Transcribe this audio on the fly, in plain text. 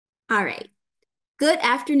All right. Good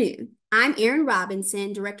afternoon. I'm Erin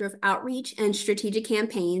Robinson, Director of Outreach and Strategic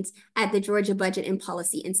Campaigns at the Georgia Budget and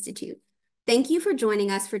Policy Institute. Thank you for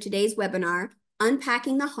joining us for today's webinar,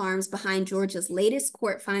 Unpacking the Harms Behind Georgia's Latest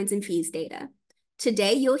Court Fines and Fees Data.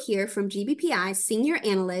 Today, you'll hear from GBPI's Senior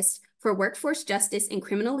Analyst for Workforce Justice and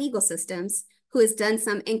Criminal Legal Systems, who has done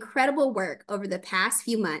some incredible work over the past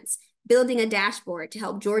few months, building a dashboard to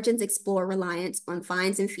help Georgians explore reliance on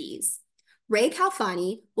fines and fees. Ray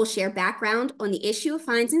Kalfani will share background on the issue of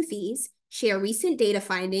fines and fees, share recent data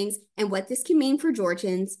findings and what this can mean for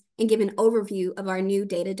Georgians, and give an overview of our new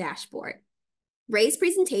data dashboard. Ray's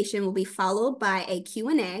presentation will be followed by a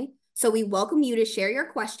Q&A, so we welcome you to share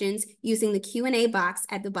your questions using the Q&A box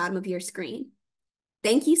at the bottom of your screen.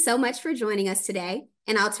 Thank you so much for joining us today,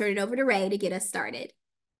 and I'll turn it over to Ray to get us started.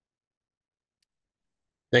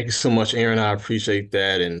 Thank you so much, Aaron. I appreciate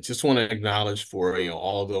that, and just want to acknowledge for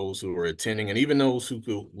all those who are attending, and even those who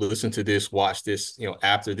could listen to this, watch this,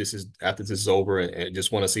 after this is over, and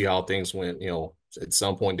just want to see how things went, at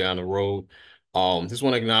some point down the road. Just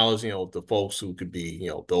want to acknowledge, the folks who could be,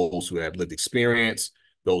 those who have lived experience,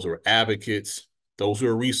 those who are advocates, those who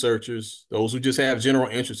are researchers, those who just have general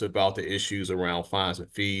interest about the issues around fines and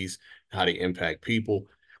fees, how they impact people.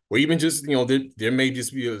 Or even just, there may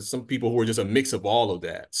just be some people who are just a mix of all of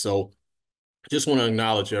that. So I just want to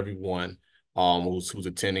acknowledge everyone who's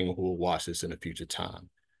attending or who will watch this in a future time.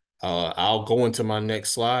 I'll go into my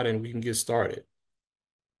next slide and we can get started.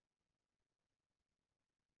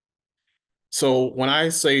 So when I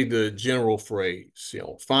say the general phrase,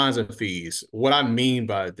 fines and fees, what I mean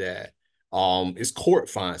by that is court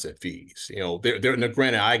fines and fees.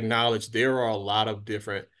 Granted, I acknowledge there are a lot of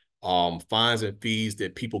different fines and fees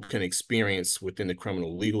that people can experience within the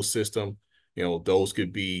criminal legal system. Those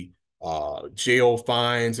could be jail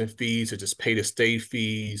fines and fees, such as pay-to-stay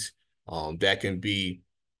fees. That can be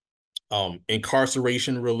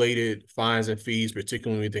incarceration-related fines and fees,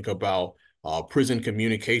 particularly when we think about prison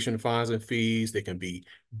communication fines and fees. There can be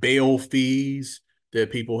bail fees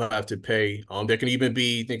that people have to pay. There can even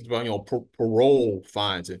be things about parole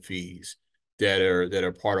fines and fees that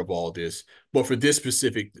are part of all this. But for this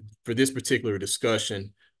particular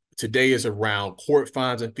discussion, today is around court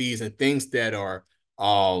fines and fees and things that are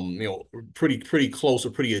pretty close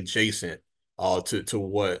or pretty adjacent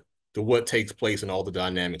to what takes place and all the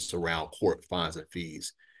dynamics around court fines and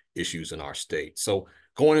fees issues in our state. So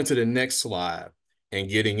going into the next slide and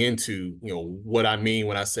getting into what I mean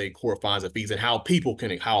when I say court fines and fees and how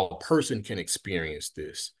a person can experience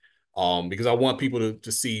this. Because I want people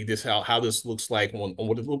to see this, how this looks like on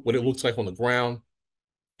what it looks like on the ground,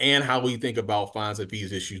 and how we think about fines and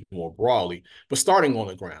fees issues more broadly. But starting on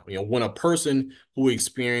the ground, when a person who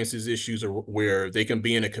experiences issues where they can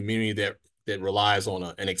be in a community that relies on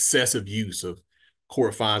an excessive use of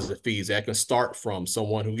court fines and fees, that can start from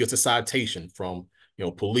someone who gets a citation from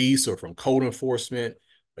police or from code enforcement.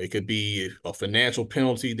 It could be a financial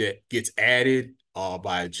penalty that gets added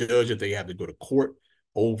by a judge if they have to go to court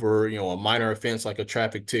over a minor offense like a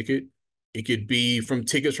traffic ticket. It could be from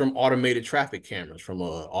tickets from automated traffic cameras, from an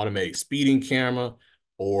automated speeding camera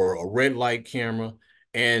or a red light camera.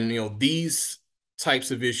 And these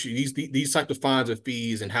types of issues, these types of fines and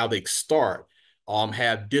fees and how they start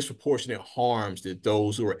have disproportionate harms that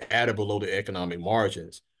those who are at or below the economic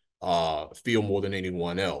margins feel more than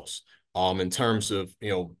anyone else. In terms of,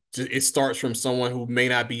 it starts from someone who may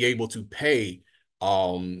not be able to pay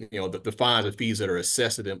the fines and fees that are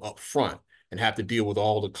assessed to them up front and have to deal with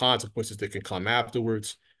all the consequences that can come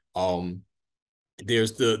afterwards.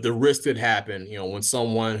 There's the risks that happen, when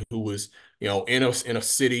someone who is, in a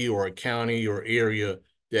city or a county or area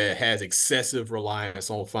that has excessive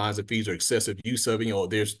reliance on fines and fees or excessive use of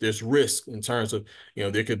it, there's risk in terms of,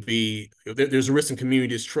 there's a risk in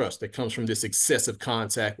community distrust that comes from this excessive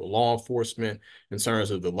contact with law enforcement in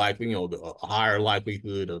terms of the a higher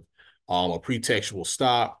likelihood of a pretextual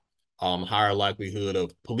stop, higher likelihood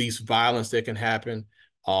of police violence that can happen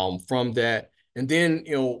from that. And then,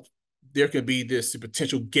 there could be this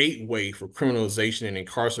potential gateway for criminalization and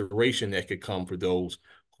incarceration that could come for those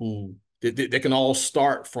who, that can all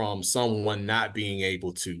start from someone not being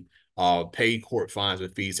able to pay court fines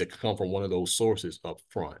and fees that come from one of those sources up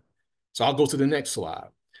front. So I'll go to the next slide.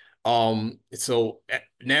 So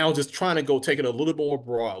now just trying to take it a little more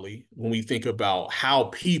broadly when we think about how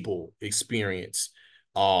people experience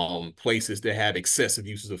places that have excessive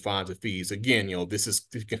uses of fines and fees. Again, this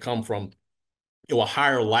can come from a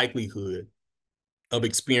higher likelihood of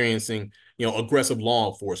experiencing aggressive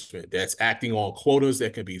law enforcement that's acting on quotas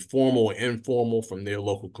that can be formal or informal from their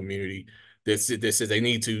local community that says they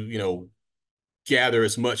need to gather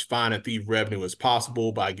as much fine and fee revenue as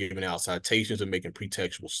possible by giving out citations and making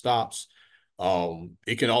pretextual stops.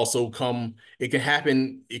 It can also come, it can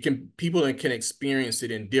happen, people can experience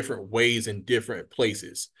it in different ways in different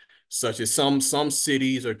places, such as some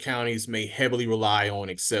cities or counties may heavily rely on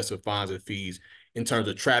excessive fines and fees in terms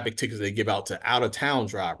of traffic tickets they give out to out of town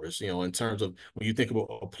drivers. In terms of when you think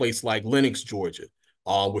about a place like Lenox, Georgia,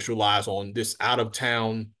 which relies on this out of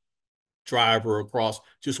town driver across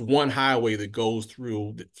just one highway that goes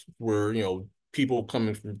through where people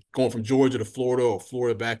going from Georgia to Florida or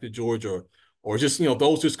Florida back to Georgia or just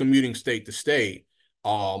those just commuting state to state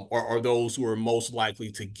are those who are most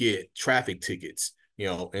likely to get traffic tickets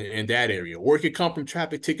in that area, or it could come from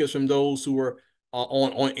traffic tickets from those who are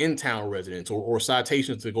on in-town residents or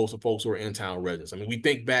citations that goes to folks who are in-town residents. I mean, we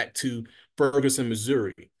think back to Ferguson,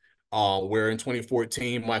 Missouri, where in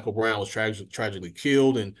 2014 Michael Brown was tragically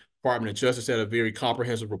killed, and Department of Justice had a very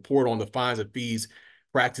comprehensive report on the fines and fees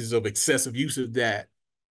practices of excessive use of that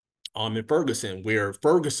in Ferguson, where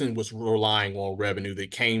Ferguson was relying on revenue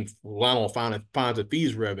that came relying on fines and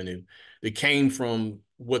fees revenue that came from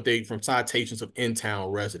from citations of in-town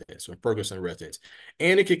residents or Ferguson residents.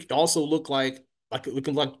 And it could also look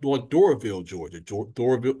looking like Doraville, Georgia.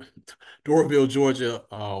 Doraville, Georgia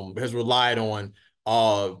has relied on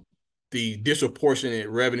the disproportionate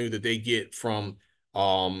revenue that they get from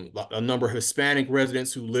a number of Hispanic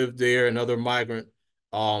residents who live there and other migrant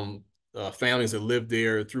families that live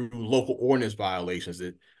there through local ordinance violations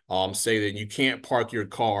that say that you can't park your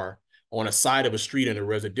car on a side of a street in a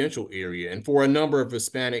residential area. And for a number of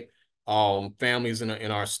Hispanic families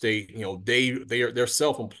in our state, they're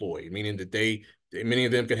self-employed, meaning that many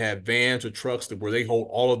of them could have vans or trucks where they hold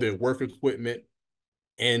all of their work equipment.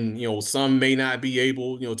 And some may not be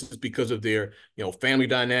able, just because of their family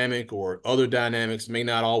dynamic or other dynamics, may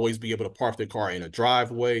not always be able to park their car in a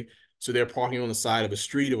driveway, so they're parking on the side of a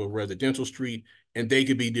street, of a residential street, and they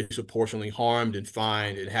could be disproportionately harmed and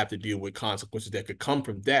fined and have to deal with consequences that could come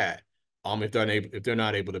from that if they're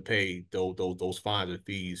not able to pay those fines and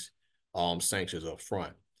fees sanctions up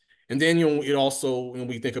front. And then, it also, when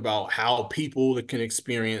we think about how people that can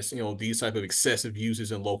experience, these type of excessive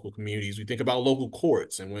uses in local communities, we think about local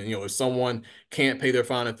courts. And when, if someone can't pay their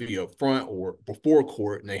fine and fee up front or before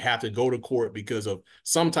court, and they have to go to court because of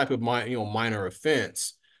some type of minor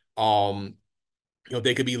offense,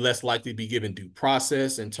 they could be less likely to be given due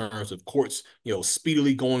process in terms of courts,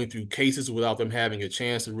 speedily going through cases without them having a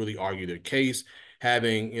chance to really argue their case,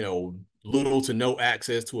 having, little to no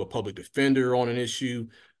access to a public defender on an issue,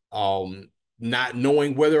 um, not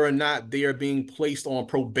knowing whether or not they are being placed on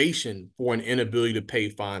probation for an inability to pay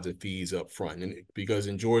fines and fees up front. And because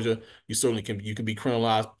in Georgia, you can be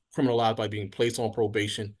criminalized by being placed on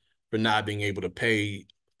probation for not being able to pay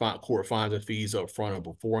court fines and fees up front or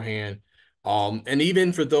beforehand. And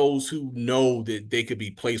even for those who know that they could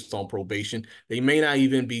be placed on probation, they may not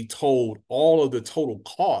even be told all of the total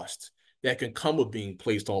costs that can come with being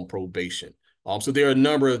placed on probation. So there are a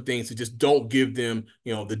number of things that just don't give them,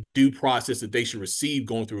 the due process that they should receive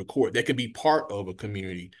going through a court that can be part of a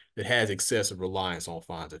community that has excessive reliance on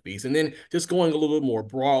fines and fees. And then just going a little bit more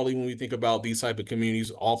broadly, when we think about these type of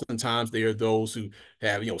communities, oftentimes they are those who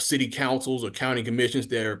have, city councils or county commissions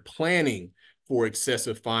that are planning for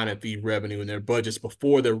excessive fine and fee revenue in their budgets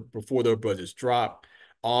before their budgets drop.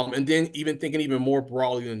 And then even thinking even more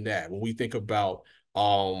broadly than that, when we think about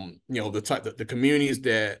the communities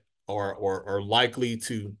that are likely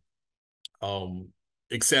to um,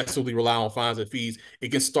 excessively rely on fines and fees, it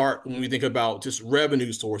can start when we think about just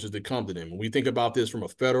revenue sources that come to them. When we think about this from a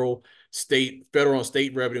federal and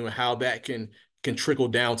state revenue and how that can trickle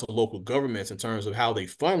down to local governments in terms of how they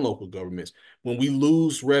fund local governments. When we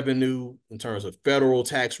lose revenue in terms of federal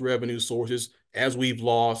tax revenue sources, as we've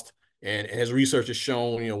lost, and as research has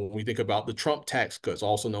shown, when we think about the Trump tax cuts,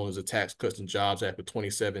 also known as the Tax Cuts and Jobs Act of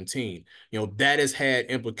 2017, that has had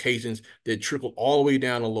implications that trickle all the way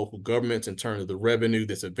down to local governments in terms of the revenue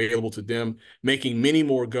that's available to them, making many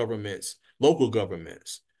more local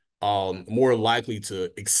governments, more likely to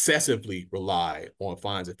excessively rely on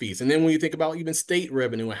fines and fees. And then when you think about even state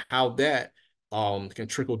revenue and how that can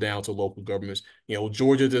trickle down to local governments,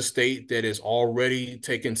 Georgia is a state that has already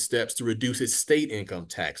taken steps to reduce its state income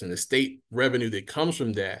tax, and the state revenue that comes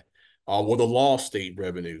from that, or the lost state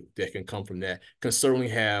revenue that can come from that, can certainly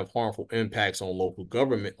have harmful impacts on local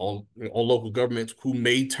governments who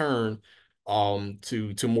may turn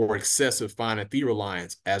to more excessive fine and fee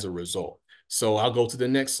reliance as a result. So I'll go to the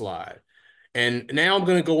next slide. And now I'm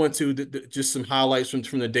going to go into just some highlights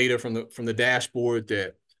from the data from the dashboard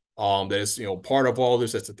that is part of all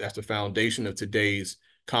this. That's the foundation of today's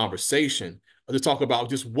conversation. to talk about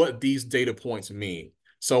just what these data points mean.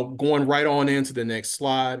 So going right on into the next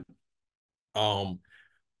slide. Um,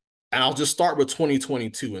 and I'll just start with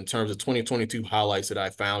 2022 in terms of 2022 highlights that I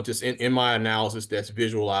found just in my analysis that's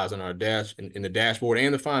visualized in our in the dashboard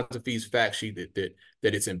and the fines and fees fact sheet that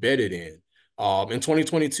it's embedded in. In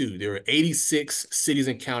 2022, there were 86 cities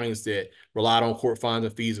and counties that relied on court fines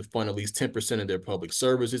and fees to fund at least 10% of their public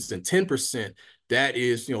services. And 10%, that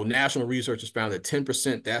is, national research has found that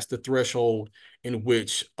 10%, that's the threshold in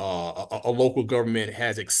which a local government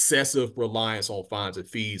has excessive reliance on fines and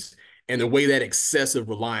fees. And the way that excessive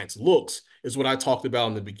reliance looks is what I talked about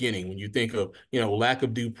in the beginning. When you think of, lack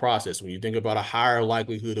of due process, when you think about a higher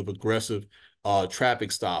likelihood of aggressive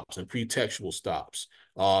traffic stops and pretextual stops,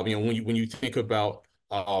 when you think about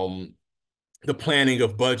the planning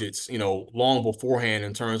of budgets, long beforehand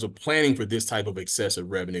in terms of planning for this type of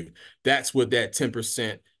excessive revenue, that's what that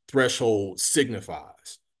 10% threshold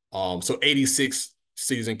signifies. So 86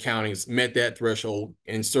 cities and counties met that threshold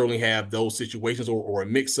and certainly have those situations or a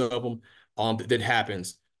mix of them that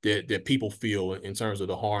happens that people feel in terms of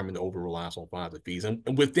the harm and the over reliance on fines and fees. And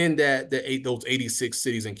within those 86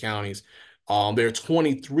 cities and counties, there are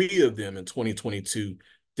 23 of them in 2022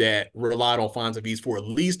 that relied on fines and fees for at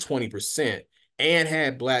least 20% and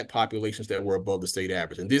had Black populations that were above the state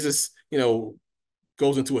average. And this is,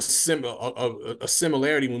 goes into a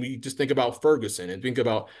similarity when we just think about Ferguson and think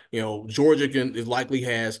about, Georgia likely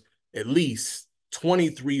has at least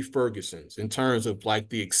 23 Fergusons in terms of like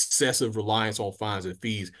the excessive reliance on fines and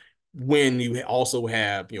fees when you also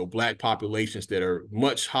have, Black populations that are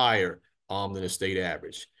much higher than the state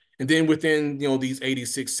average. And then within, these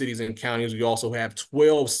 86 cities and counties, we also have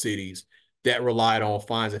 12 cities that relied on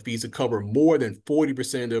fines and fees to cover more than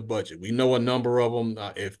 40% of their budget. We know a number of them.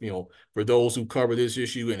 For those who cover this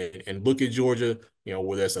issue and look at Georgia,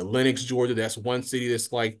 whether it's a Lenox, Georgia, that's one city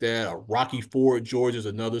that's like that. Rocky Ford, Georgia is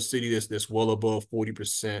another city that's well above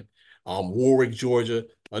 40%. Warwick, Georgia,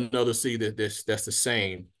 another city that's the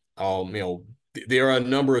same. There are a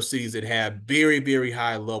number of cities that have very, very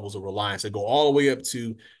high levels of reliance that go all the way up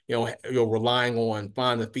to, relying on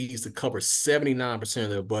fines and fees to cover 79% of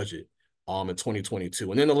their budget in 2022.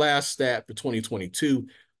 And then the last stat for 2022,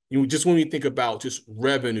 just when we think about just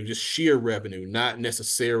revenue, just sheer revenue, not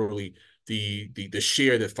necessarily the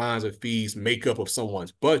share that fines and fees make up of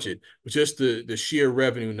someone's budget, but just the sheer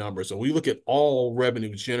revenue numbers. So we look at all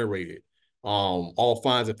revenue generated, all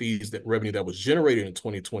fines and fees that revenue that was generated in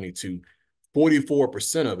 2022.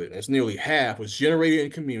 44% of it, that's nearly half, was generated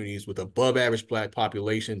in communities with above average Black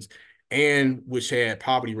populations and which had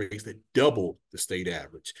poverty rates that doubled the state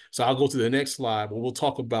average. So I'll go to the next slide where we'll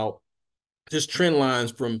talk about just trend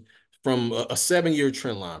lines from a 7-year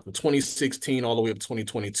trend line from 2016 all the way up to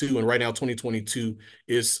 2022. And right now, 2022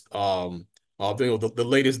 is the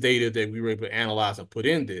latest data that we were able to analyze and put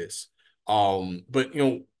in this. But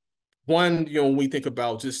when we think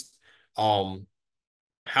about just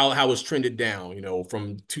how it's trended down,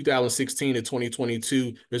 from 2016 to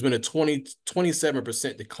 2022, there's been a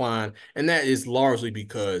 27% decline. And that is largely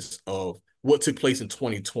because of what took place in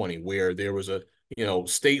 2020, where there was a,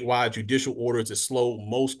 statewide judicial orders that slowed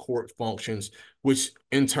most court functions, which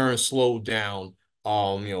in turn slowed down,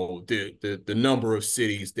 the number of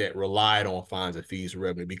cities that relied on fines and fees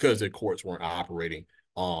revenue because their courts weren't operating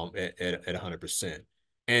at 100%.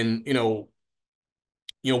 And,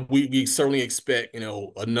 we certainly expect,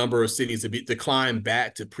 a number of cities to decline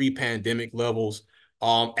back to pre-pandemic levels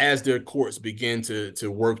as their courts begin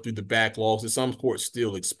to work through the backlogs that some courts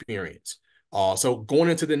still experience. So going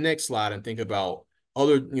into the next slide and think about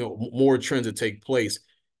other, more trends that take place.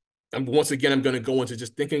 And once again, I'm going to go into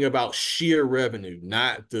just thinking about sheer revenue,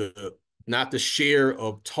 not the share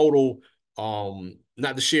of total,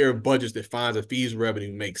 not the share of budgets that fines and fees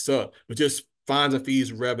revenue makes up, but just fines and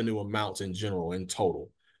fees revenue amounts in general, in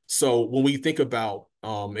total. So when we think about,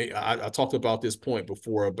 I talked about this point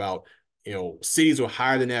before about, cities with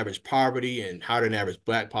higher than average poverty and higher than average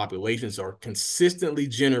Black populations are consistently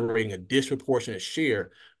generating a disproportionate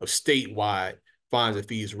share of statewide fines and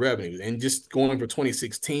fees revenue. And just going for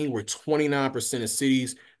 2016, where 29% of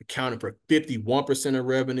cities accounted for 51% of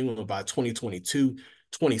revenue, and by 2022,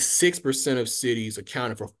 26% of cities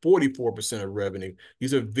accounted for 44% of revenue.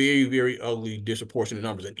 These are very, very ugly, disproportionate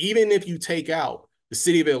numbers. And even if you take out the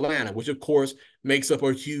city of Atlanta, which of course makes up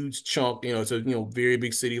a huge chunk, it's a very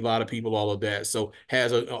big city, a lot of people, all of that. So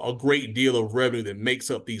has a great deal of revenue that makes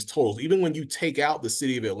up these totals. Even when you take out the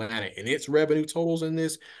city of Atlanta and its revenue totals in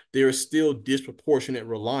this, there is still disproportionate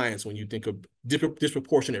reliance when you think of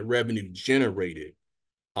disproportionate revenue generated.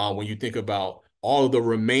 When you think about all of the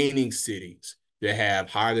remaining cities that have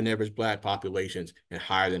higher than average Black populations and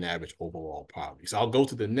higher than average overall poverty. So I'll go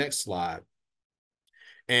to the next slide.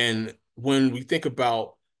 And when we think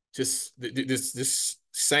about just this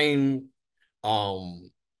same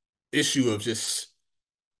um, issue of just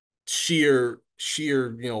sheer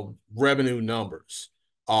revenue numbers,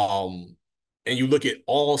 um, and you look at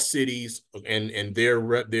all cities and their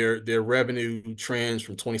revenue trends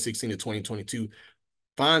from 2016 to 2022,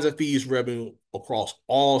 fines and fees revenue across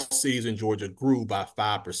all cities in Georgia grew by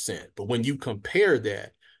 5%. But when you compare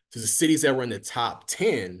that to the cities that were in the top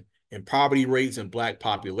 10 in poverty rates and Black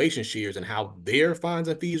population shares and how their fines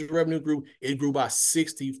and fees revenue grew, it grew by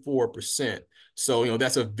 64%. So,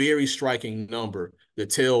 that's a very striking number that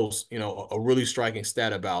tells, a really striking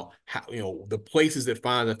stat about how, the places that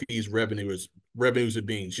fines and fees revenues are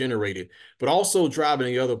being generated, but also driving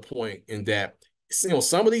the other point in that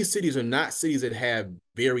some of these cities are not cities that have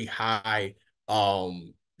very high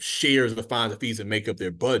shares of fines and fees that make up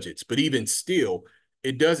their budgets. But even still,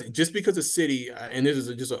 it doesn't just because a city, and this is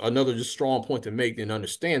just another just strong point to make and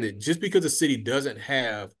understand that just because a city doesn't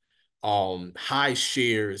have high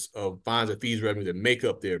shares of fines and fees revenue that make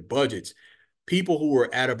up their budgets, people who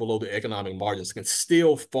are at or below the economic margins can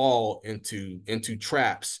still fall into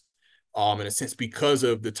traps in a sense because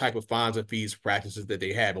of the type of fines and fees practices that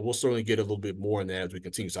they have. And we'll certainly get a little bit more in that as we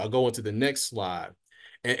continue. So I'll go into the next slide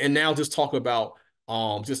and now just talk about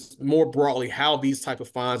just more broadly how these type of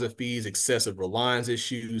fines and fees, excessive reliance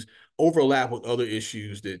issues overlap with other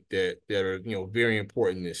issues that are very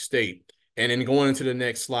important in this state. And then going into the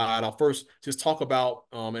next slide, I'll first just talk about,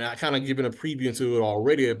 and I kind of given a preview into it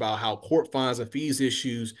already about how court fines and fees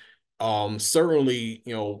issues certainly,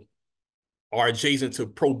 are adjacent to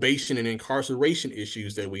probation and incarceration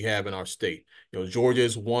issues that we have in our state. Georgia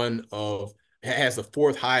is has the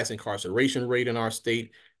fourth highest incarceration rate in our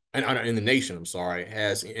state, and in the nation, I'm sorry,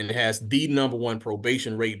 has the number one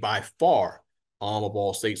probation rate by far of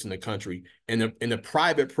all states in the country. And the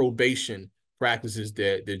private probation practices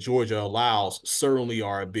that Georgia allows certainly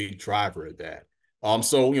are a big driver of that.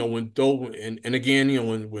 So and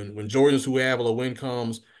again, when Georgians who have low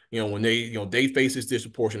incomes, when they face this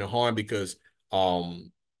disproportionate harm because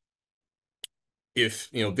if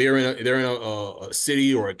they're in a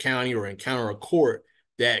city or a county or encounter a court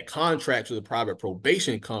that contracts with a private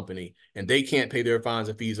probation company and they can't pay their fines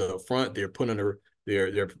and fees up front, they're put under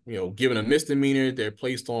they're given a misdemeanor, they're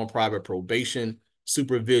placed on private probation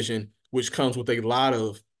supervision, which comes with a lot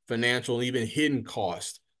of financial and even hidden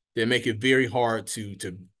costs that make it very hard to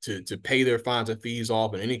pay their fines and fees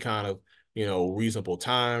off in any kind of reasonable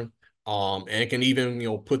time. And it can even,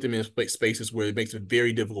 put them in spaces where it makes it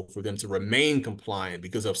very difficult for them to remain compliant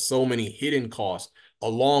because of so many hidden costs,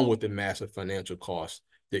 along with the massive financial costs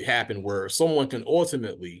that happen where someone can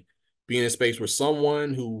ultimately be in a space where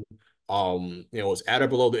someone who, is at or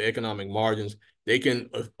below the economic margins, they can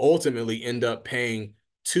ultimately end up paying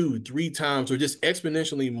 2, 3 times or just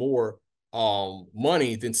exponentially more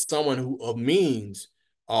money than someone who of means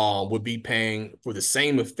would be paying for the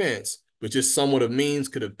same offense, but just somewhat of means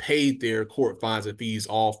could have paid their court fines and fees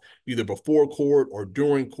off either before court or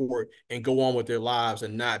during court and go on with their lives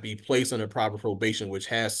and not be placed under private probation, which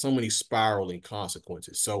has so many spiraling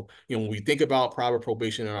consequences. So, when we think about private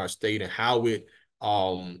probation in our state and how it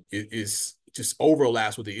is just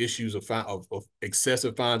overlaps with the issues of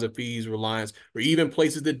excessive fines and fees reliance, or even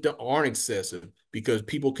places that aren't excessive, because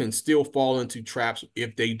people can still fall into traps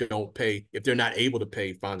if they're not able to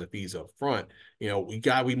pay fines and fees up front.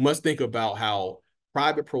 We must think about how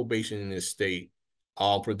private probation in this state,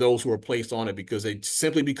 for those who are placed on it because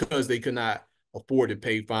they could not afford to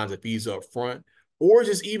pay fines and fees up front, or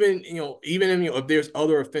just even if there's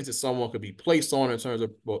other offenses someone could be placed on in terms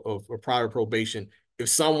of private probation, if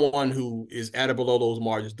someone who is at or below those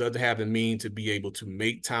margins doesn't have the means to be able to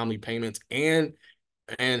make timely payments and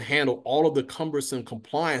handle all of the cumbersome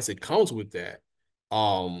compliance that comes with that,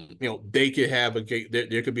 they could have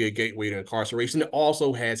there could be a gateway to incarceration. It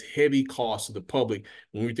also has heavy costs to the public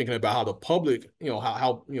when we're thinking about how the public,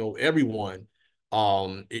 how everyone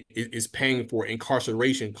is paying for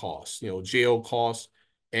incarceration costs, jail costs,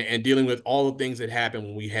 and dealing with all the things that happen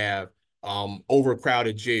when we have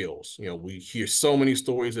overcrowded jails. We hear so many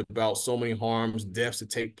stories about so many harms, deaths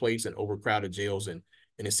that take place in overcrowded jails in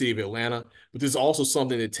the city of Atlanta. But there's also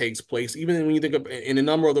something that takes place even when you think of in a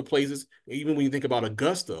number of other places. Even when you think about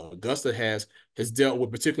Augusta has dealt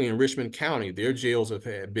with, particularly in Richmond County, their jails have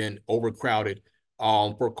been overcrowded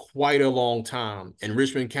for quite a long time. And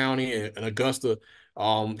Richmond County and Augusta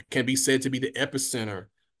can be said to be the epicenter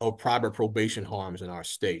of private probation harms in our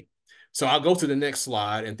state. So I'll go to the next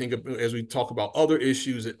slide and think of, as we talk about other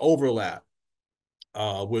issues that overlap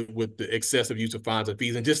with the excessive use of fines and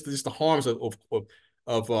fees, and just the harms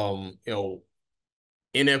of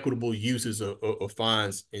inequitable uses of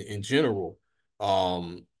fines in general.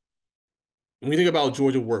 Um, when we think about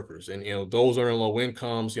Georgia workers and those earning low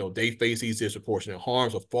incomes, they face these disproportionate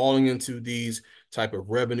harms of falling into these type of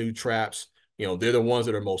revenue traps. They're the ones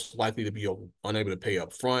that are most likely to be unable to pay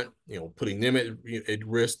up front, putting them at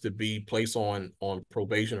risk to be placed on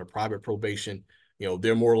probation or private probation.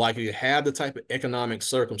 They're more likely to have the type of economic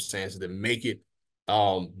circumstances that make it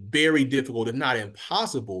very difficult, if not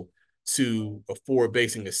impossible, to afford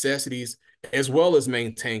basic necessities, as well as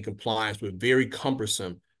maintain compliance with very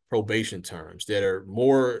cumbersome probation terms that are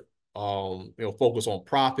more focused on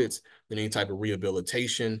profits than any type of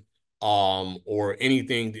rehabilitation or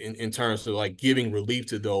anything in terms of like giving relief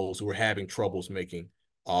to those who are having troubles making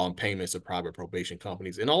payments to private probation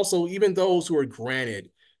companies, and also even those who are granted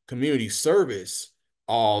community service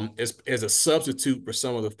as a substitute for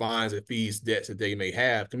some of the fines and fees debts that they may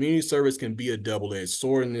have. Community service can be a double-edged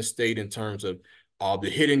sword in this state in terms of the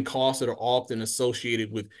hidden costs that are often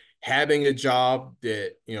associated with having a job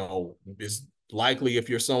that is likely, if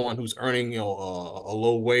you're someone who's earning a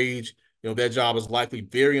low wage, that job is likely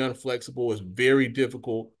very unflexible. It's very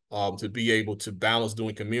difficult to be able to balance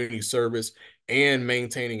doing community service and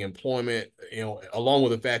maintaining employment, along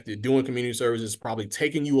with the fact that doing community service is probably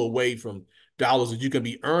taking you away from dollars that you can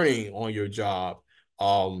be earning on your job.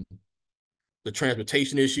 um, the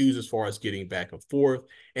transportation issues as far as getting back and forth.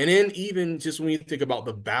 And then even just when you think about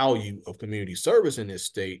the value of community service in this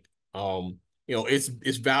state,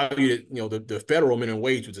 it's valued at, the federal minimum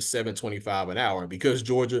wage was a $7.25 an hour. And because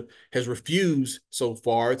Georgia has refused so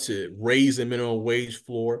far to raise the minimum wage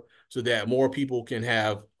floor so that more people can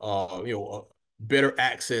have, better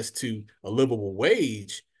access to a livable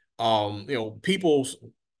wage, people's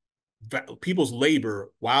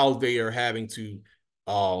labor while they are having to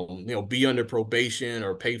be under probation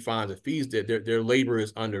or pay fines and fees, that their labor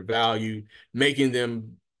is undervalued, making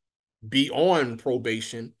them be on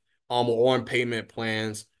probation or on payment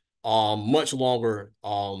plans much longer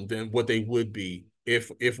than what they would be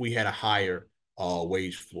if we had a higher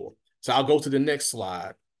wage floor. So I'll go to the next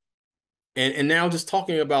slide. And now just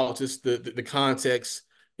talking about just the context,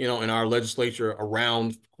 in our legislature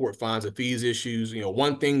around court fines and fees issues.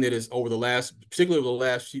 One thing that is particularly over the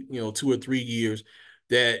last 2 or 3 years,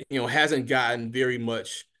 that hasn't gotten very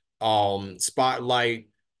much spotlight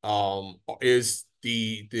is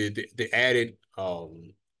the added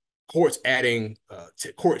courts adding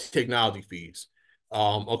court technology fees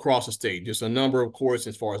across the state. Just a number of courts,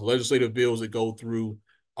 as far as legislative bills that go through,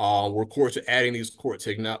 where courts are adding these or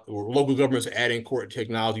local governments are adding court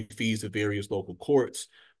technology fees to various local courts.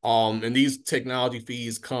 And these technology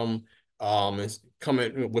fees come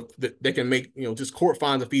they can make just court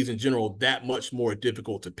fines and fees in general that much more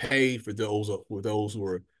difficult to pay for those who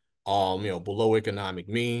are below economic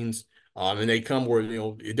means. And they come where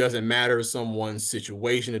it doesn't matter someone's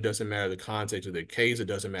situation, it doesn't matter the context of their case, it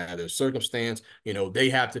doesn't matter their circumstance. They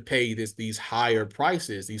have to pay these higher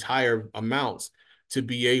prices, these higher amounts, to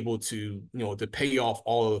be able to to pay off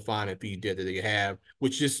all of the fine and fee debt that they have,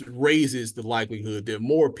 which just raises the likelihood that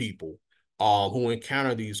more people who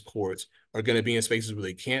encounter these courts are going to be in spaces where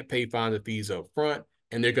they can't pay fines and fees up front,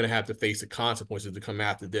 and they're going to have to face the consequences to come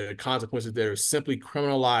after. There are consequences that are simply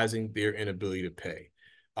criminalizing their inability to pay.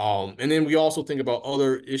 And then we also think about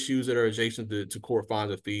other issues that are adjacent to court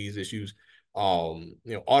fines and fees issues.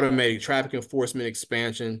 Automatic traffic enforcement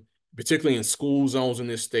expansion, particularly in school zones in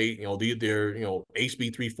this state. HB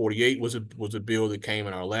 348 was a bill that came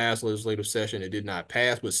in our last legislative session. It did not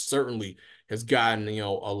pass, but certainly has gotten a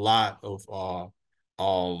lot of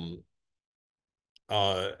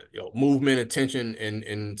movement, attention,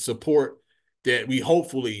 and support that we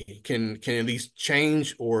hopefully can at least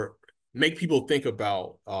change or make people think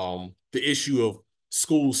about the issue of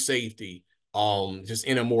school safety just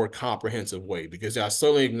in a more comprehensive way. Because I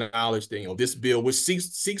certainly acknowledge that this bill, which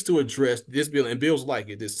seeks to address this bill and bills like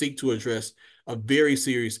it, that seek to address a very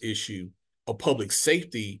serious issue of public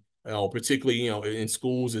safety, particularly in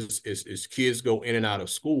schools as kids go in and out of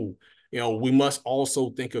school. We must also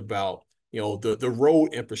think about the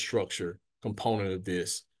road infrastructure component of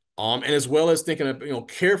this, and as well as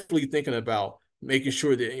carefully thinking about making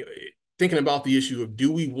sure that thinking about the issue of,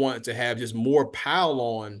 do we want to have just more pile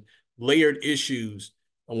on layered issues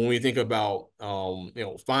when we think about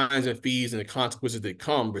fines and fees and the consequences that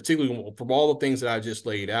come, particularly from all the things that I just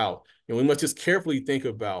laid out. We must just carefully think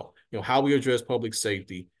about how we address public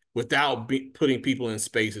safety without putting people in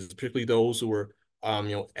spaces, particularly those who are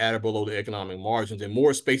at or below the economic margins, and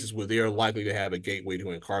more spaces where they are likely to have a gateway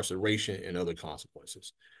to incarceration and other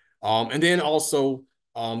consequences. And then also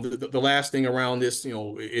the last thing around this,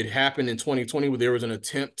 it happened in 2020 where there was an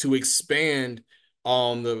attempt to expand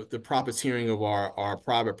the profiteering of our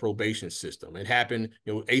private probation system. It happened,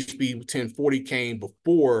 HB 1040 came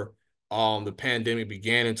before the pandemic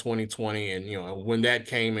began in 2020. And, when that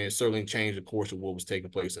came, it certainly changed the course of what was taking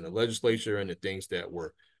place in the legislature and the things that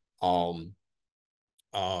were um,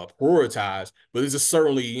 prioritized. But this is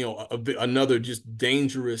certainly, another just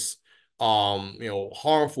dangerous,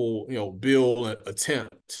 harmful, bill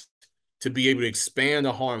attempt to be able to expand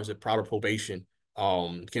the harms that private probation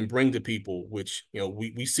can bring to people, which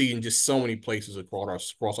we see in just so many places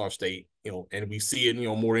across our state, and we see it,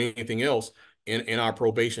 more than anything else in our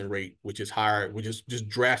probation rate, which is higher, which is just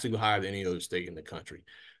drastically higher than any other state in the country.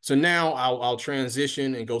 So now I'll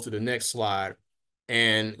transition and go to the next slide.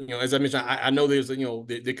 And as I mentioned, I know there's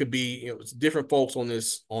there could be different folks on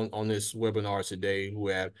this webinar today who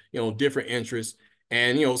have different interests.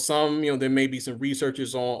 And some there may be some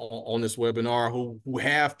researchers on this webinar who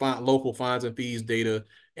have local fines and fees data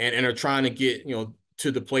and are trying to get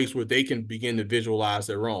to the place where they can begin to visualize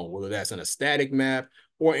their own, whether that's in a static map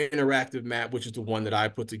or interactive map, which is the one that I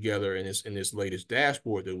put together in this latest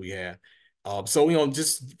dashboard that we have. So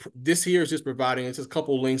just this here is just providing just a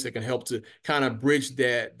couple of links that can help to kind of bridge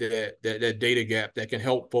that data gap that can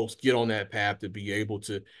help folks get on that path to be able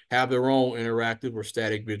to have their own interactive or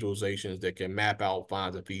static visualizations that can map out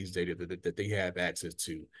fines and fees data that they have access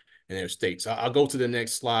to in their states. I'll go to the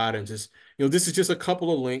next slide and just this is just a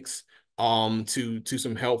couple of links to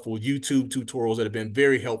some helpful YouTube tutorials that have been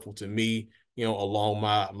very helpful to me along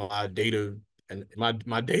my data and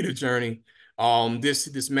my data journey.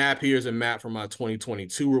 This map here is a map from my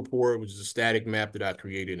 2022 report, which is a static map that I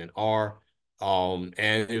created in R. And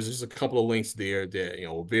there's just a couple of links there that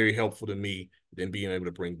were very helpful to me in being able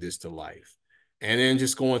to bring this to life. And then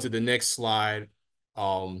just going to the next slide.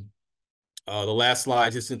 The last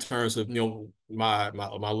slide, just in terms of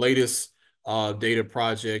my latest data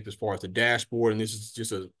project as far as the dashboard, and this is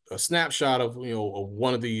just a snapshot of of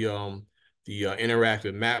one of the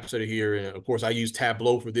interactive maps that are here. And of course, I use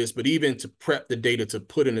Tableau for this, but even to prep the data to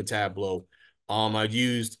put in the Tableau, I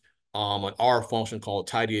used an R function called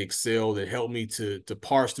Tidy Excel that helped me to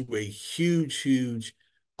parse through a huge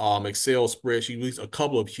Excel spreadsheet, at least a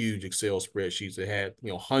couple of huge Excel spreadsheets that had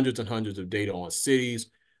hundreds and hundreds of data on cities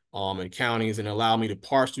and counties, and allow me to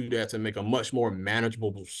parse through that to make a much more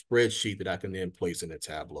manageable spreadsheet that I can then place in the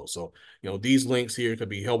Tableau. So, these links here could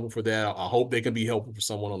be helpful for that. I hope they can be helpful for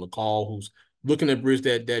someone on the call who's looking to bridge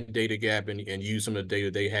that data gap and use some of the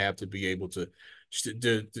data they have to be able to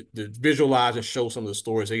visualize and show some of the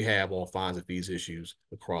stories they have on fines and fees issues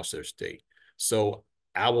across their state. So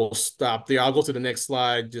I will stop there. I'll go to the next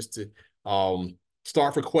slide just to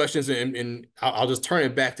start for questions, and I'll just turn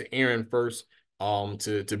it back to Aaron first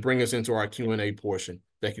to bring us into our Q&A portion.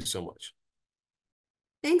 Thank you so much.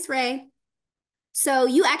 Thanks, Ray. So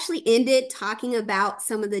you actually ended talking about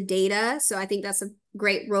some of the data. So I think that's a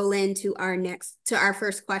great roll into our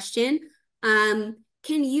first question. Can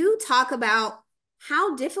you talk about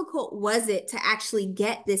how difficult was it to actually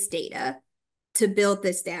get this data to build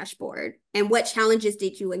this dashboard? And what challenges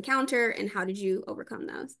did you encounter and how did you overcome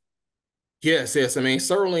those? Yes. I mean,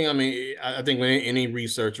 certainly, I think when any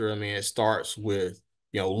researcher, it starts with,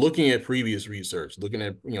 looking at previous research, looking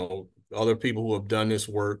at, other people who have done this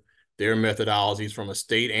work, their methodologies from a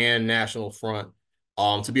state and national front,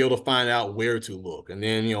 to be able to find out where to look. And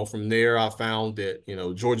then, from there, I found that,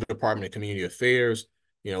 Georgia Department of Community Affairs,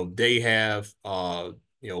 they have,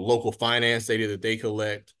 local finance data that they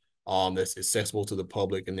collect, that's accessible to the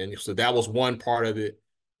public. And then, so that was one part of it.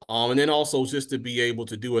 And then also just to be able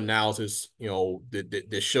to do analysis,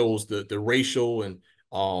 that shows the racial and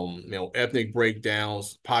ethnic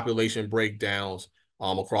breakdowns, population breakdowns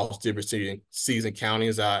across different cities and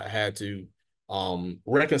counties. I had to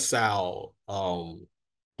reconcile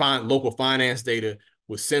find local finance data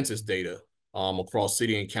with census data across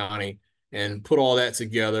city and county, and put all that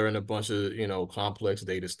together in a bunch of complex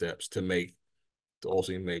data steps to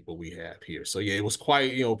also make what we have here. So yeah, it was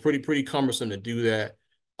quite pretty cumbersome to do that.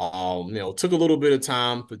 It took a little bit of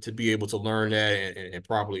time to be able to learn that and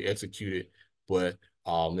properly execute it. But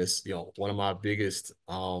it's one of my biggest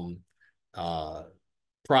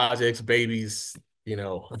projects, babies,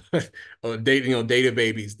 data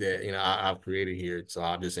babies that I've created here. So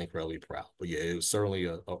I'm just incredibly proud. But yeah, it was certainly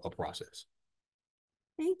a process.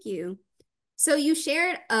 Thank you. So you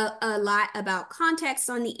shared a lot about context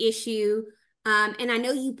on the issue. And I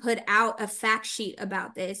know you put out a fact sheet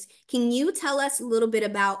about this. Can you tell us a little bit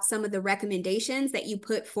about some of the recommendations that you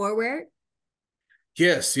put forward?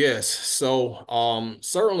 Yes. So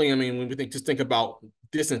certainly, when we just think about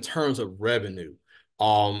this in terms of revenue.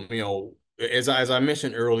 You know, as I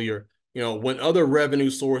mentioned earlier, you know, when other revenue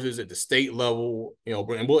sources at the state level, you know,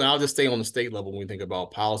 and I'll just stay on the state level when we think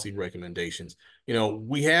about policy recommendations. You know,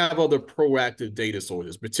 we have other proactive data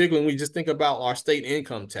sources, particularly when we just think about our state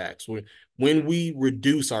income tax. When we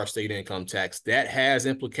reduce our state income tax, that has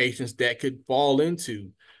implications that could fall into,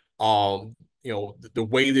 you know, the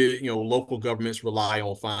way that, you know, local governments rely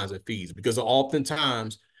on fines and fees, because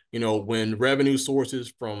oftentimes, you know, when revenue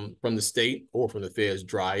sources from the state or from the feds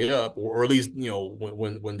dry up, or at least, you know,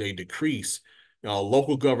 when they decrease, you know,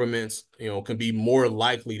 local governments, you know, can be more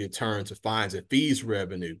likely to turn to fines and fees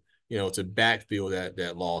revenue, you know, to backfill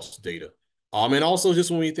that lost data. And also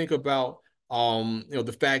just when we think about, you know,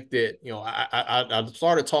 the fact that, you know, I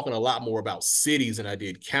started talking a lot more about cities than I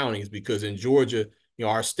did counties, because in Georgia, you know,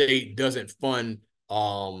 our state doesn't fund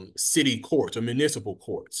city courts or municipal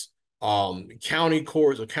courts. County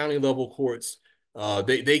courts or county level courts,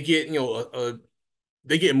 they get, you know,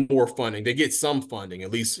 they get more funding. They get some funding, at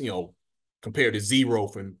least, you know, compared to zero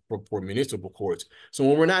for municipal courts. So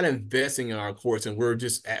when we're not investing in our courts and we're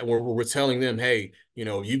just we're telling them, hey, you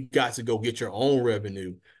know, you've got to go get your own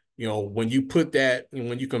revenue. You know, when you put that,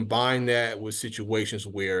 when you combine that with situations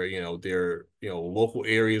where, you know, there, you know, local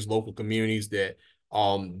areas, local communities that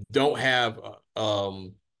don't have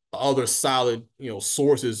other solid, you know,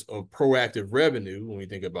 sources of proactive revenue, when we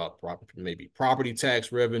think about maybe property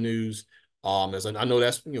tax revenues, as I know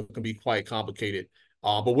that's, you know, can be quite complicated.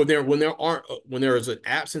 But when there is an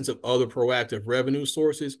absence of other proactive revenue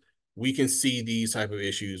sources, we can see these type of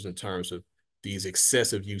issues in terms of these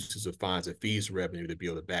excessive uses of fines and fees revenue to be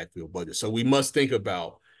able to backfill budget. So we must think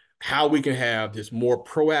about how we can have this more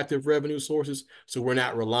proactive revenue sources, so we're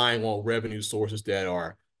not relying on revenue sources that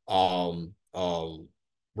are um, um,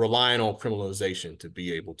 relying on criminalization to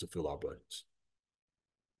be able to fill our budgets.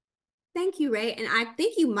 Thank you, Ray. And I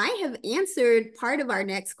think you might have answered part of our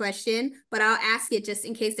next question, but I'll ask it just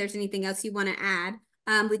in case there's anything else you want to add.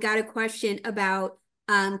 We got a question about,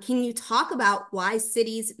 can you talk about why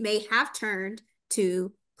cities may have turned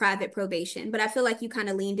to private probation? But I feel like you kind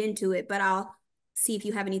of leaned into it, but I'll see if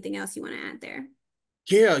you have anything else you want to add there.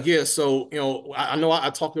 Yeah. So, you know, I know I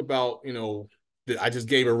talked about, you know, that I just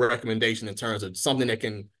gave a recommendation in terms of something that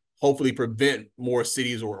can hopefully prevent more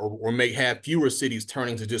cities, or may have fewer cities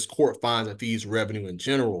turning to just court fines and fees revenue in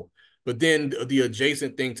general. But then the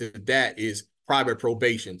adjacent thing to that is private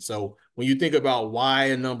probation. So when you think about why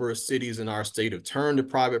a number of cities in our state have turned to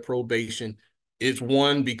private probation, it's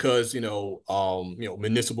one because, you know,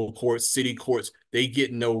 municipal courts, city courts, they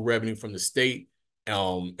get no revenue from the state,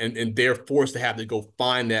 and they're forced to have to go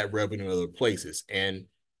find that revenue in other places. And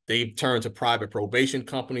they've turned to private probation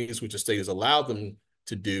companies, which the state has allowed them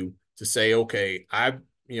to do, to say, okay, I've,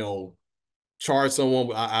 you know, charged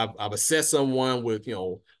someone, I've assessed someone with, you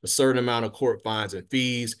know, a certain amount of court fines and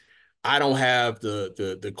fees. I don't have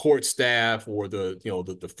the court staff or the, you know,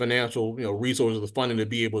 the financial, you know, resources, the funding to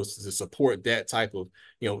be able to support that type of,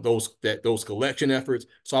 you know, those collection efforts.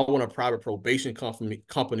 So I want a private probation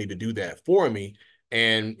company to do that for me.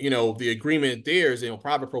 And, you know, the agreement there is, you know,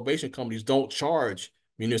 private probation companies don't charge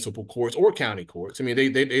municipal courts or county courts. I mean,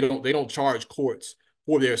 they don't charge courts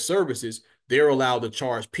for their services. They're allowed to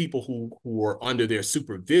charge people who are under their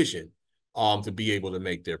supervision, to be able to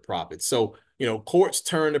make their profits. So, you know, courts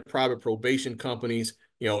turn to private probation companies,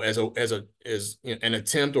 you know, as you know, an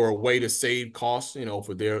attempt or a way to save costs, you know,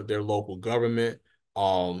 for their local government,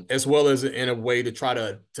 as well as in a way to try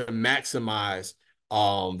to maximize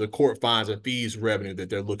the court fines and fees revenue that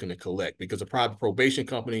they're looking to collect, because a private probation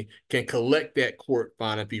company can collect that court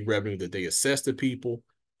fine and fee revenue that they assess to people,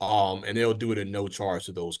 and they'll do it at no charge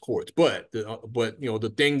to those courts. But you know,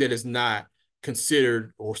 the thing that is not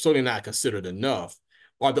considered, or certainly not considered enough,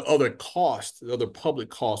 are the other costs, the other public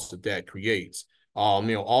costs that creates. You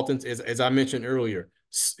know, often, as I mentioned earlier,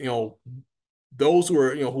 you know, those who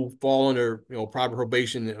are, you know, who fall under, you know, private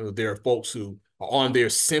probation, there are folks who are on there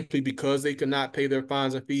simply because they cannot pay their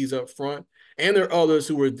fines and fees up front, and there are others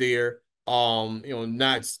who are there, you know,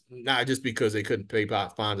 not just because they couldn't pay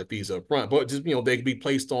fines and fees up front, but just, you know, they could be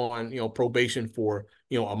placed on, you know, probation for,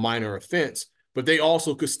 you know, a minor offense. But they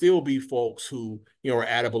also could still be folks who, you know, are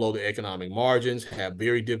at or below the economic margins, have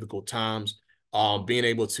very difficult times being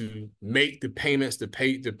able to make the payments to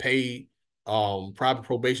pay private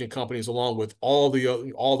probation companies, along with all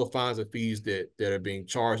the fines and fees that are being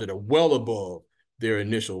charged, that are well above their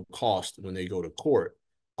initial cost when they go to court.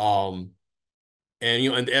 Um, and,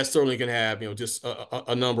 you know, and that certainly can have, you know, just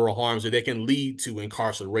a number of harms that they can lead to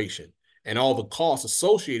incarceration, and all the costs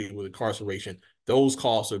associated with incarceration. Those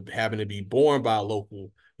costs are having to be borne by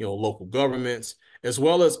local, local governments, as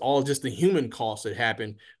well as all just the human costs that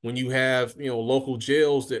happen when you have, local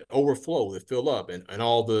jails that overflow, that fill up, and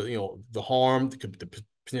all the, the harm, the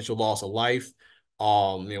potential loss of life,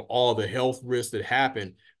 all the health risks that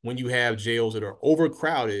happen when you have jails that are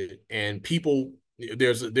overcrowded and people.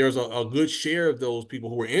 There's a good share of those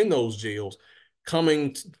people who are in those jails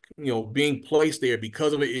coming to, being placed there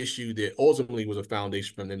because of an issue that ultimately was a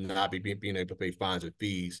foundation for them not being able to pay fines and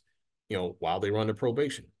fees, while they run their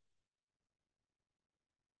probation.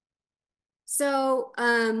 So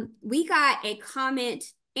we got a comment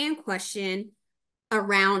and question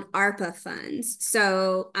around ARPA funds.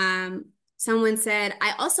 So someone said,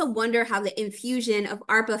 I also wonder how the infusion of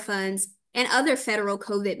ARPA funds and other federal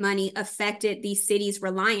COVID money affected the city's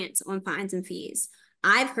reliance on fines and fees.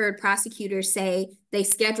 I've heard prosecutors say they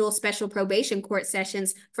schedule special probation court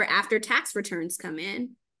sessions for after tax returns come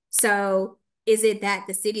in. So is it that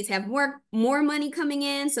the cities have more money coming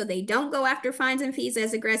in, so they don't go after fines and fees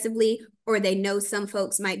as aggressively, or they know some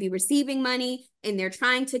folks might be receiving money and they're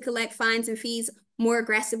trying to collect fines and fees more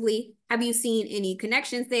aggressively? Have you seen any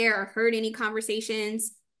connections there or heard any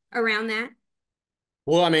conversations around that?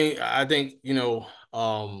 Well, I mean, I think,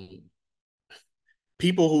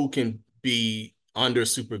 people who can be under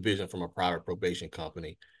supervision from a private probation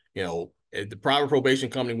company, the private probation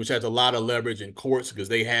company, which has a lot of leverage in courts because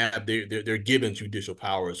they're given judicial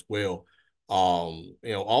power as well.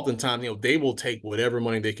 Oftentimes, they will take whatever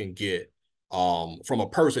money they can get from a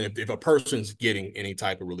person if a person's getting any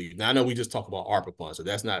type of relief. Now, I know we just talk about ARPA funds, so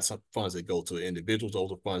that's not some funds that go to individuals.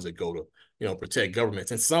 Those are funds that go to, protect governments.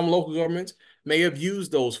 And some local governments may have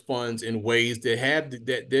used those funds in ways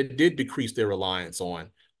that did decrease their reliance on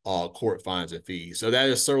court fines and fees. So that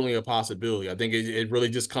is certainly a possibility. I think it really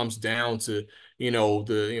just comes down to,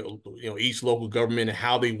 each local government and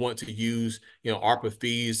how they want to use, ARPA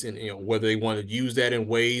fees, and, whether they want to use that in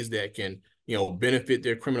ways that can, benefit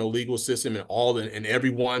their criminal legal system and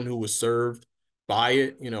everyone who was served by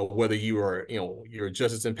it, whether you're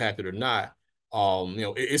justice impacted or not.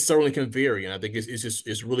 It certainly can vary. And I think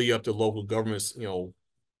it's really up to local governments,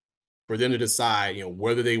 for them to decide,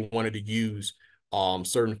 whether they wanted to use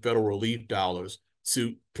certain federal relief dollars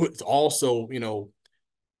to put also,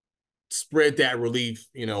 spread that relief,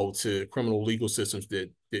 to criminal legal systems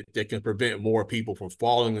that can prevent more people from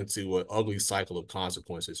falling into an ugly cycle of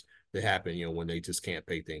consequences that happen, when they just can't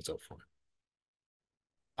pay things up front.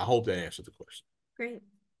 I hope that answered the question. Great.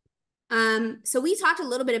 So we talked a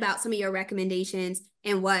little bit about some of your recommendations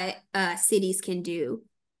and what cities can do,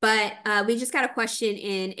 but we just got a question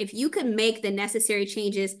in: if you could make the necessary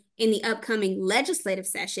changes in the upcoming legislative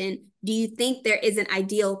session, do you think there is an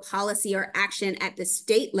ideal policy or action at the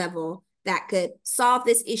state level that could solve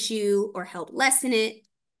this issue or help lessen it?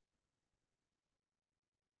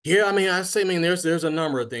 Yeah, I mean, there's a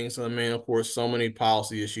number of things. I mean, of course, so many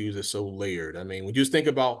policy issues are so layered. I mean, when you just think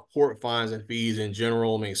about court fines and fees in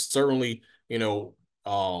general, I mean, certainly, making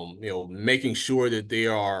sure that they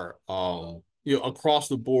are, across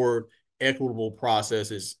the board equitable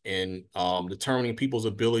processes in determining people's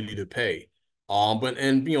ability to pay. But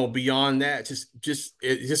and beyond that, just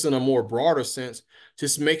in a more broader sense,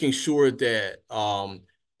 just making sure that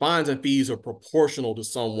fines and fees are proportional to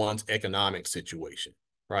someone's economic situation,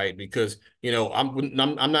 right? Because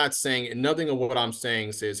I'm not saying, and nothing of what I'm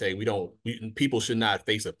saying says, hey, people should not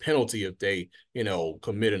face a penalty if they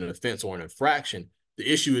commit an offense or an infraction. The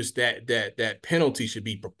issue is that penalty should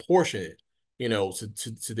be proportionate,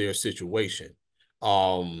 to their situation.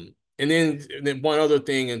 And then one other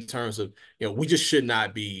thing in terms of, we just should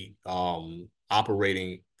not be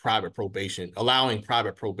operating private probation, allowing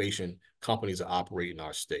private probation companies to operate in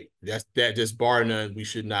our state. That just bar none. We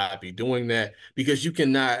should not be doing that, because you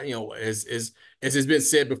cannot, as has been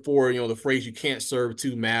said before, the phrase, you can't serve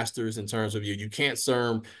two masters, in terms of you can't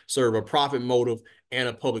serve a profit motive and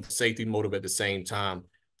a public safety motive at the same time.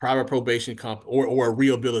 Private probation company or a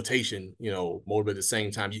rehabilitation, motive at the same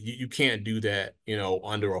time. You can't do that,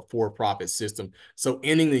 under a for-profit system. So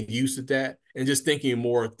ending the use of that and just thinking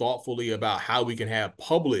more thoughtfully about how we can have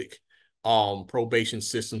public probation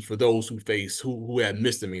systems for those who have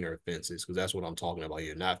misdemeanor offenses, because that's what I'm talking about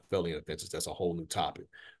here, not felony offenses. That's a whole new topic.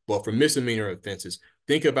 But for misdemeanor offenses,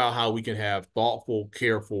 think about how we can have thoughtful,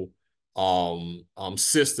 careful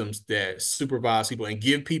systems that supervise people and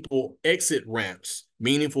give people exit ramps,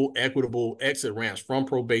 meaningful, equitable exit ramps from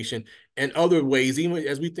probation and other ways, even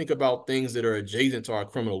as we think about things that are adjacent to our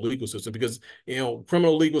criminal legal system. Because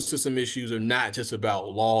criminal legal system issues are not just about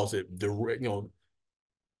laws that direct,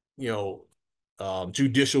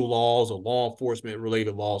 judicial laws or law enforcement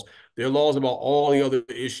related laws. There are laws about all the other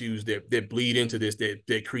issues that bleed into this,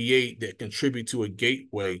 that contribute to a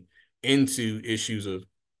gateway into issues of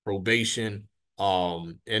probation,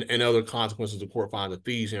 and other consequences of court fines and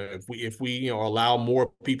fees. If we allow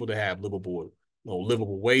more people to have livable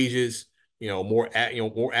wages, more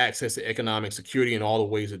access to economic security and all the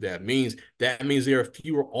ways that means, there are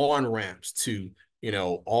fewer on ramps to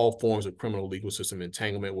all forms of criminal legal system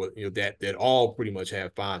entanglement with that all pretty much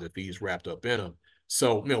have fines and fees wrapped up in them.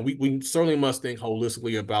 So we certainly must think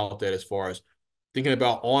holistically about that, as far as thinking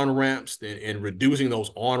about on ramps and reducing those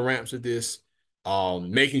on ramps of this,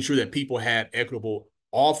 making sure that people have equitable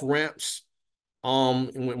off ramps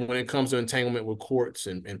when it comes to entanglement with courts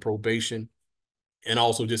and probation, and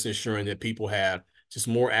also just ensuring that people have just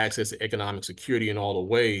more access to economic security in all the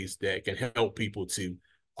ways that can help people to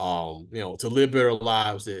live better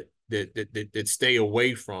lives that stay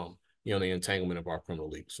away from the entanglement of our criminal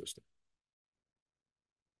legal system.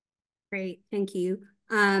 Great, thank you.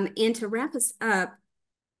 And to wrap us up,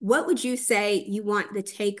 what would you say you want the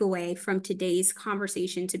takeaway from today's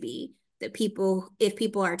conversation to be? That people, if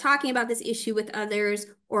people are talking about this issue with others,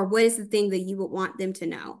 or what is the thing that you would want them to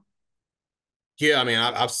know? Yeah, I mean,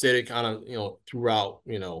 I've said it kind of, throughout,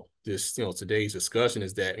 this, today's discussion,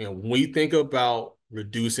 is that, when we think about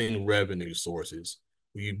reducing revenue sources,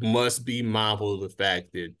 we must be mindful of the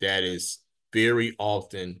fact that that is very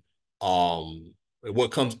often,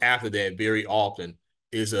 what comes after that very often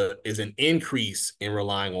is an increase in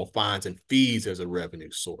relying on fines and fees as a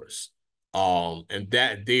revenue source. And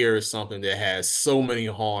that there is something that has so many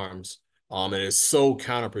harms, and is so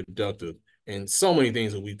counterproductive, and so many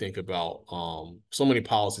things that we think about, so many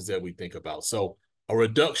policies that we think about. So a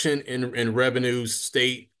reduction in revenues,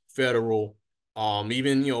 state, federal,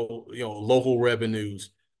 even local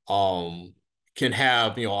revenues, can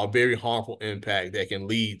have a very harmful impact that can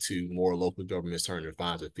lead to more local governments turning their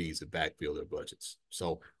fines and fees to backfill their budgets.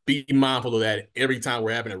 So be mindful of that every time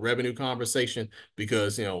we're having a revenue conversation,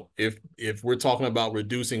 because if we're talking about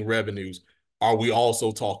reducing revenues, are we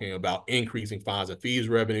also talking about increasing fines and fees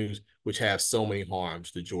revenues, which have so many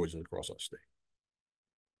harms to Georgians across our state?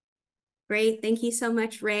 Great, thank you so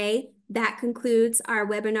much, Ray. That concludes our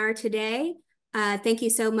webinar today. Thank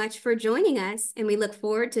you so much for joining us, and we look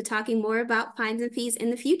forward to talking more about fines and fees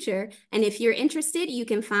in the future. And if you're interested, you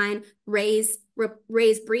can find Ray's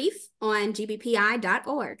brief on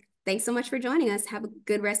gbpi.org. Thanks so much for joining us. Have a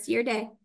good rest of your day.